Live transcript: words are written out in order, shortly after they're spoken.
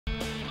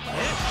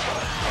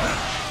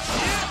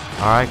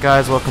Alright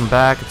guys, welcome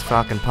back. It's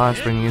Falcon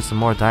Punch bringing you some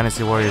more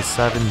Dynasty Warriors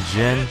 7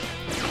 Jin.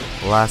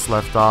 Last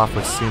left off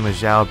with Sima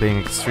Zhao being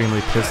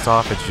extremely pissed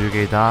off at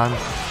Zhuge Dan.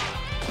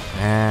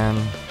 And...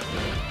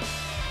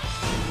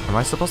 am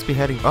I supposed to be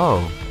heading...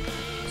 oh.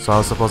 So I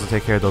was supposed to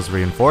take care of those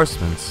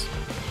reinforcements.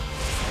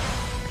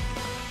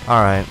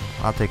 Alright,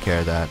 I'll take care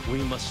of that.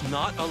 We must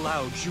not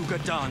allow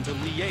Zhuge Dan to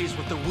liaise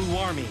with the Wu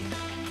army.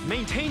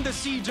 Maintain the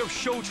siege of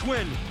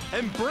Shouchun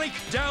and break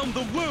down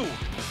the Wu!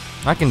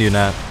 I can do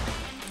that.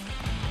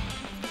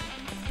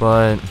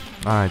 But,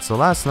 alright, so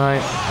last night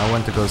I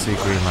went to go see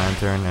Green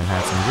Lantern and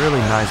had some really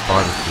nice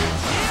barbecue,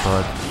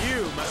 but...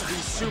 you must be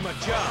Sima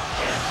Zhao.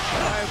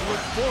 I have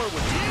looked forward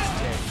to this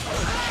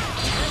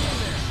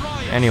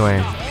day. Anyway,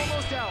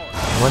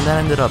 what that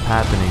ended up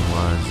happening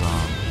was,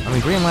 I mean,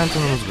 Green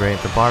Lantern was great,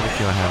 the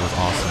barbecue I had was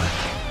awesome.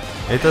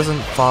 It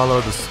doesn't follow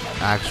the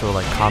actual,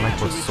 like, comic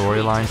book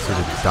storyline to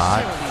the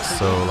dot,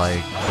 so, like,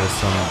 there's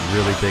some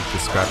really big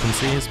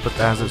discrepancies, but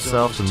as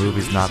itself, the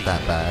movie's not that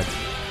bad.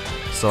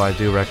 So I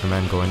do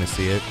recommend going to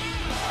see it.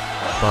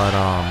 But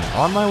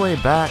on my way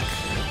back,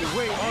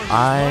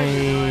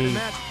 I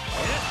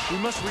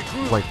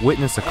like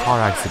witnessed a car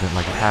accident.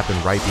 Like it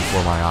happened right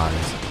before my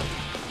eyes.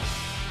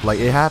 Like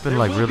it happened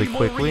like really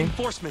quickly.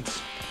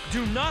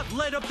 Do not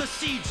let up the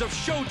siege of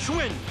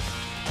Shouchun.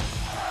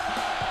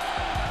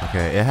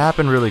 Okay, it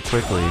happened really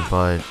quickly,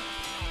 but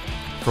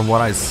from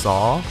what I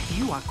saw,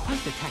 you are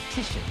quite the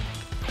tactician.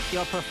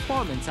 Your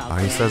performance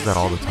out he says that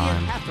all the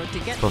time.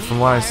 But from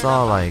what I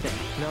saw, like,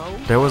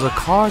 there was a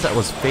car that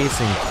was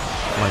facing,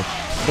 like,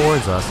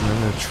 towards us, and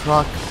then the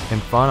truck in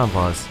front of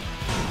us,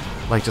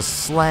 like,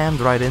 just slammed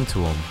right into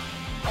him.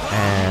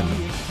 And...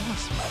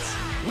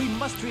 we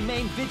must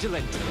remain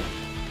vigilant.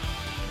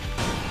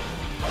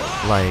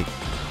 like,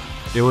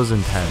 it was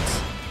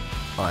intense.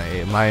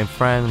 Like, my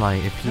friend,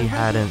 like, if he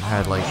hadn't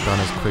had, like, done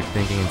his quick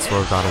thinking and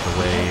swerved out of the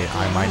way,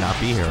 I might not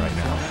be here right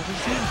now.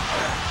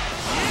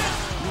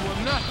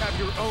 Have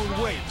your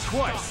own way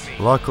twice.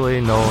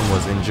 Luckily, no one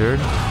was injured,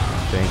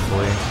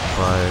 thankfully,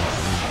 but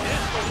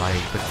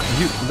like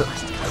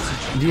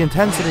the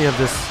intensity of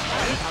this.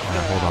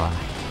 Hold on.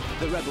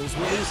 The rebels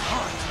will lose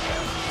heart.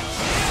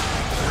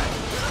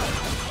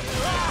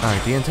 All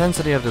right, the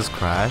intensity of this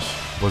crash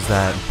was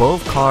that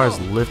both cars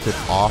lifted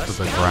off of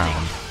the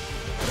ground,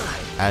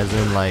 as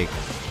in like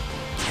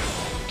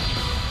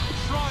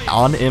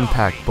on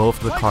impact, both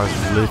of the cars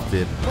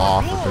lifted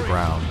off of the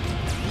ground,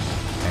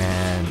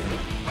 and.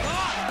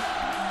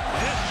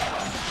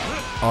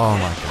 oh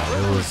my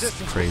god, it was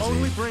crazy.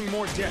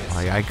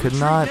 Like, I could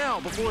not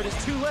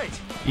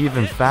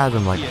even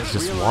fathom, like,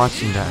 just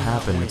watching that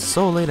happen. It's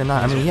so late at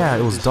night. I mean, yeah,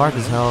 it was dark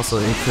as hell, so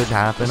it could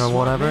happen or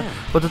whatever.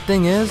 But the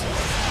thing is,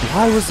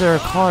 why was there a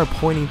car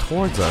pointing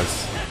towards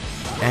us?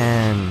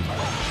 And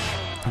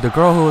the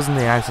girl who was in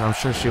the accident,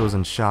 I'm sure she was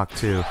in shock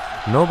too.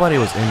 Nobody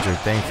was injured,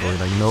 thankfully.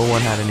 Like, no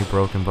one had any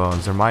broken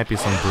bones. There might be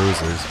some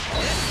bruises,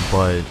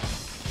 but...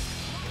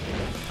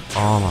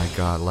 oh my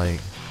god, like...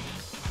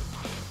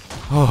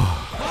 oh...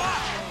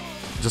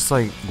 just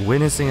like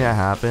witnessing that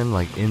happen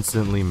like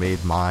instantly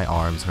made my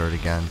arms hurt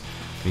again,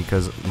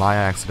 because my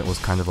accident was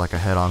kind of like a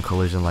head-on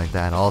collision like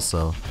that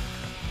also,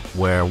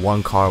 where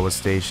one car was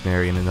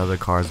stationary and another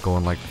car is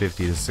going like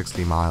 50 to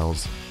 60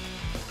 miles.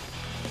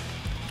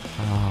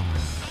 Oh,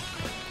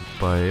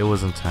 but it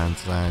was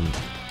intense, and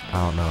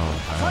I don't know,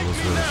 I was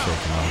really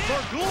shaken up.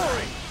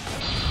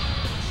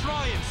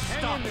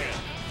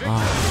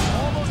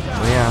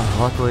 But yeah,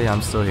 luckily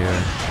I'm still here,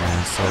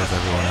 and so is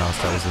everyone else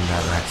that was in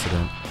that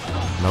accident.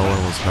 No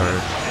one was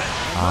hurt.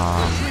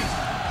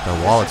 Their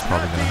wallet's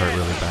probably gonna hurt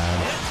really bad,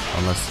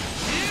 unless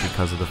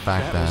because of the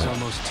fact that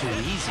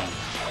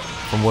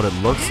from what it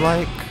looks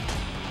like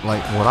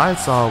what I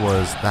saw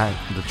was that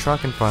the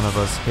truck in front of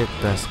us hit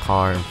this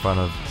car in front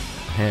of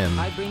him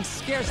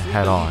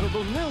head on.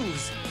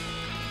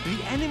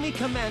 The enemy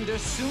commander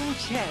Sun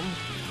Chen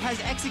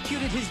has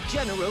executed his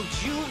general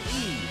Zhu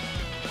Yi.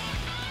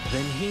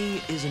 Then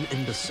he is an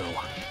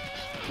imbecile.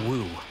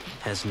 Wu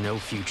has no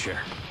future.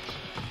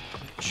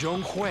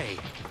 Zhong Hui,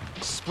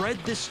 spread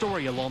this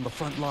story along the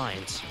front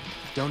lines.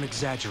 Don't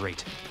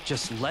exaggerate.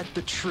 Just let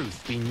the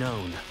truth be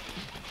known.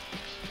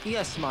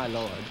 Yes, my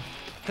lord.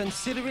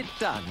 Consider it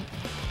done.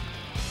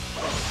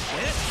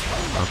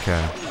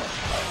 Okay.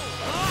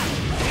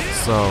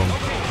 So...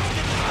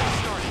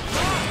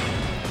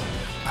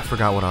 I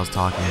forgot what I was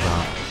talking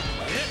about.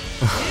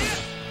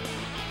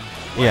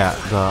 Yeah,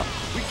 the...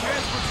 we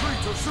can't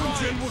retreat or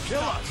Sun Jin will kill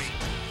us.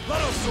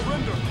 Let us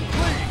surrender,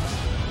 please.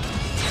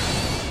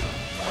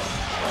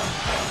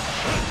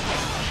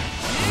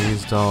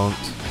 Please don't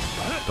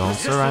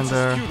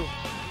surrender.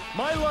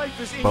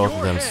 Both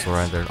of them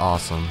surrendered.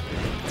 Awesome.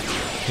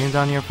 Came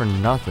down here for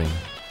nothing.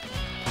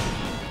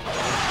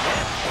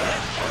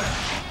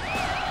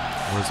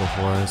 Where's the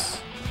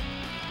horse?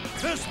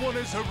 This one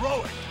is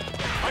heroic.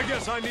 I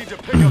guess I need to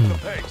pick up the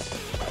pace.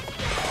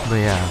 But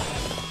yeah,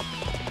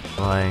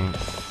 like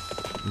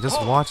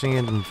just watching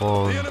it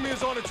unfold. The enemy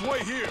is on its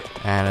way here.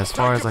 And as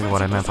far as like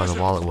what I meant by the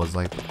wallet was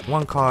like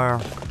one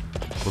car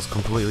was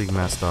completely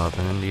messed up,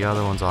 and then the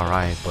other one's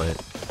alright, but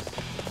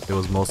it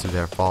was mostly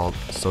their fault.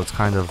 So it's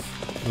kind of,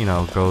 you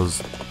know,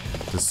 goes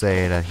to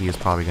say that he is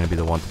probably going to be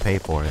the one to pay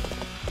for it.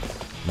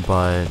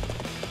 But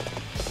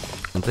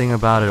the thing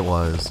about it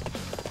was,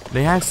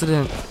 the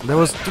accident, there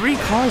was 3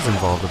 cars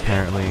involved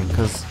apparently,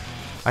 because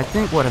I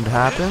think what had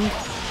happened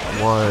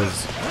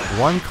was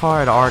one car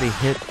had already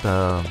hit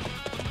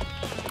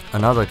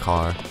another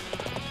car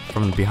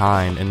from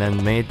behind and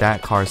then made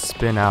that car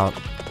spin out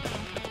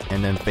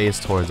and then face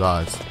towards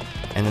us.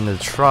 And then the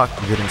truck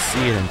didn't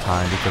see it in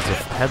time because the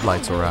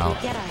headlights were out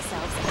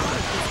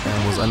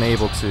and was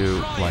unable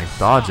to like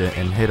dodge it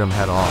and hit him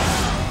head on.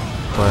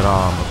 But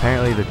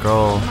apparently the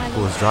girl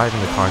who was driving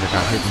the car that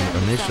got hit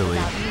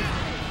initially,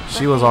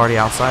 she was already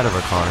outside of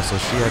her car, so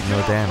she had no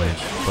damage.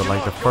 But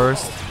like the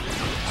first,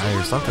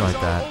 or something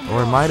like that,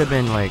 or it might have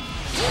been like,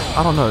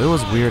 I don't know, it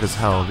was weird as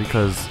hell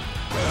because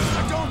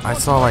I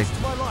saw like,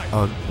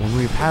 when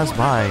we passed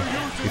by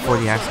before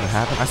the accident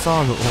happened, I saw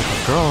like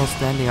a girl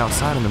standing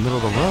outside in the middle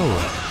of the road,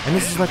 and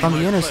this is like on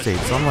the interstate,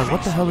 so I'm like,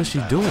 what the hell is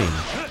she doing?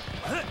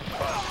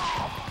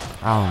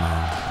 I don't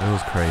know, it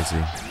was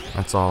crazy.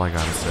 That's all I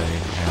gotta say,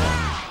 and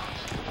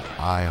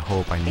I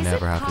hope I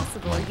never have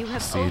to like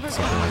see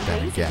something like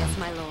that again.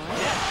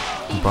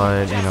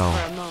 But you know,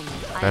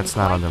 that's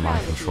not under my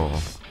control.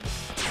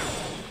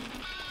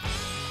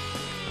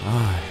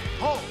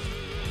 Halt!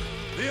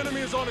 The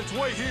enemy is on its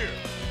way here.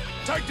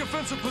 Take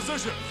defensive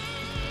positions.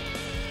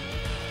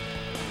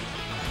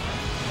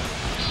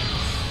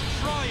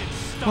 Try and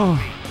stop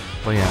me.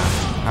 But yeah,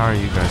 how are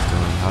you guys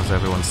doing? How's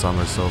everyone's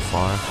summer so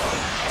far?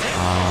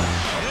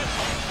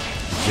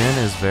 Jin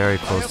is very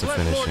close to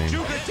finishing.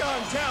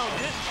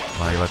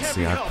 Like, let's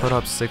see, I put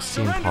up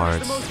 16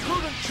 parts,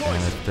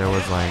 and if there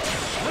was like,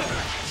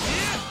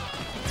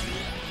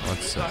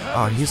 let's see,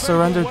 oh, he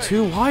surrendered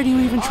too? Why do you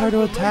even try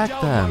to attack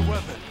them?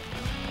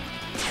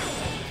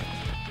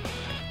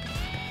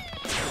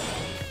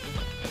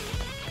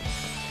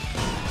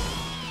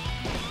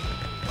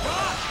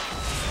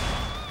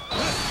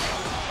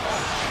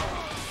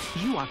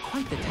 You are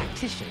quite the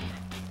tactician.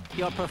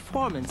 Your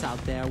performance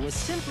out there was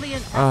simply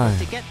an effort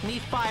to get me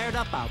fired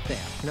up out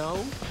there,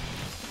 no?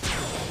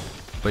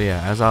 But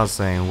yeah, as I was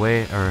saying,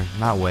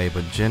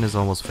 but Jin is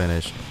almost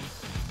finished.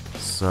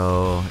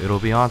 So it'll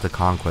be on to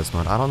Conquest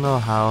Mode. I don't know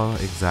how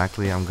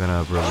exactly I'm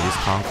gonna release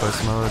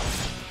Conquest Mode.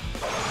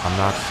 I'm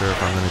not sure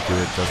if I'm gonna do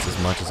it just as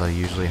much as I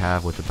usually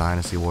have with the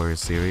Dynasty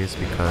Warriors series,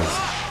 because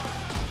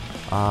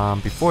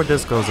before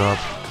this goes up,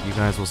 you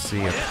guys will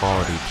see a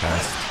quality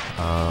test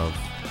of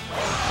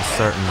a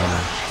certain, you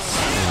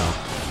know,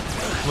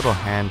 little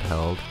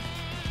handheld,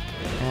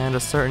 and a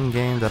certain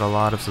game that a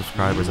lot of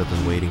subscribers have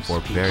been waiting for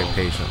very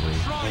patiently.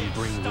 And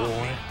bring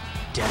war,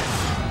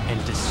 death,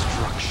 and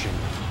destruction.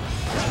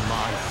 As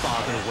my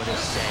father would have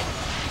said,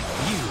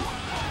 you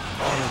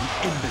are an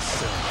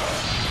imbecile.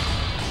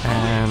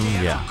 And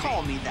yeah.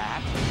 Call me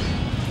that.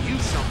 You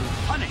shall be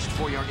punished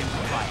for your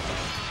impropriety.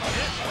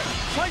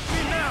 Fight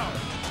me now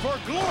for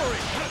glory.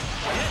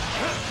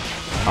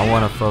 I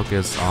want to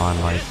focus on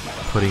like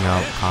putting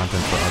out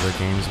content for other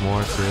games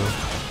more too,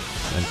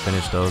 and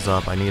finish those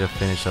up. I need to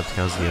finish up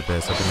Tales of the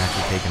Abyss. I've been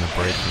actually taking a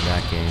break from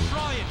that game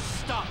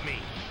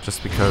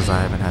just because I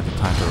haven't had the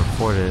time to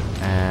record it,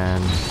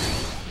 and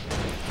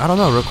I don't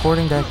know,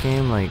 recording that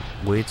game like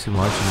way too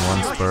much in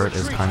one spurt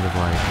is kind of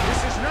like,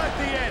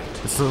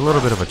 it's a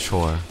little bit of a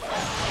chore.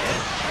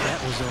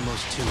 That was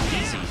almost too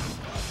easy.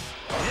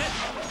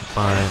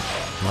 But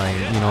like,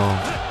 you know,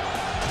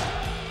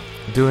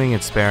 doing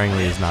it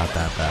sparingly is not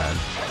that bad.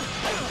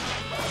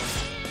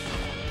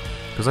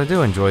 Because I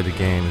do enjoy the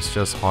game, it's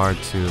just hard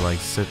to like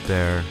sit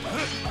there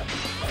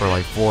for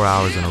like 4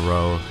 hours in a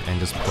row and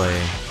just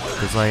play.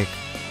 Because like,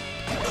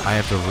 I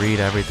have to read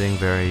everything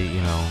very,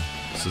 you know,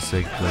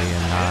 succinctly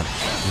and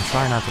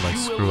try not to like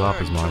screw up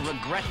as much.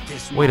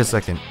 Wait a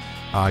second,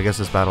 I guess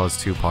this battle has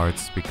 2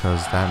 parts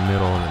because that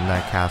middle and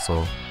that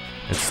castle,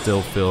 it's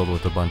still filled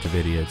with a bunch of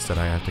idiots that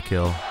I have to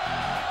kill.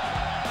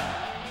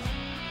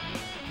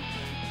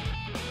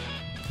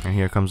 And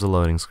here comes the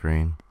loading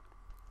screen.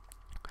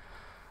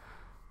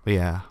 But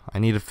yeah, I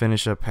need to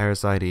finish up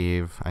Parasite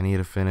Eve. I need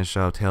to finish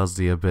up Tales of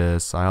the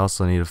Abyss. I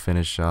also need to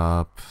finish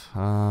up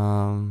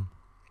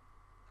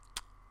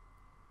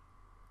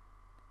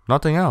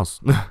nothing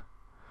else.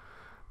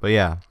 But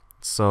yeah,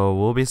 so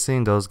we'll be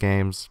seeing those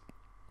games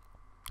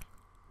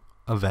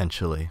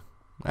eventually.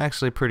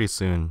 Actually pretty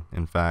soon,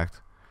 in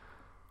fact.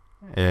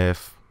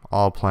 If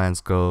all plans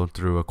go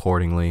through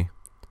accordingly.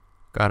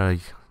 Gotta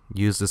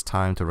use this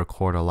time to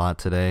record a lot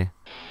today.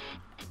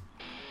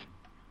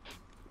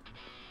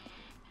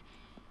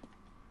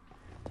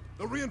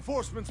 The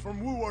reinforcements from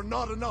Wu are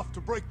not enough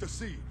to break the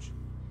siege.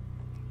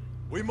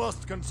 We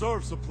must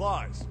conserve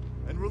supplies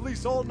and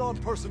release all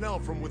non-personnel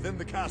from within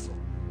the castle.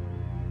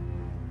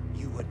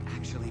 You would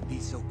actually be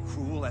so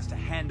cruel as to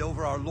hand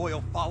over our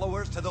loyal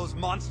followers to those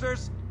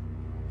monsters?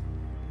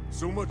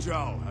 Sima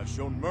Zhao has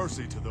shown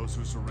mercy to those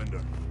who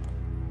surrender.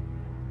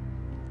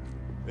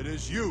 It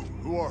is you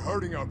who are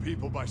hurting our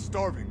people by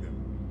starving them.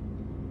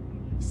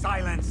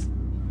 Silence!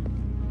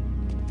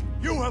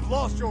 You have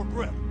lost your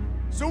grip.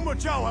 Sima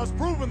Zhao has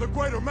proven the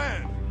greater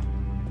man.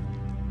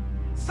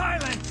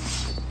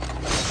 Silence!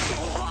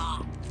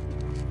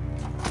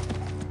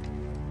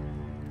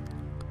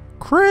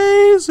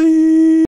 Crazy!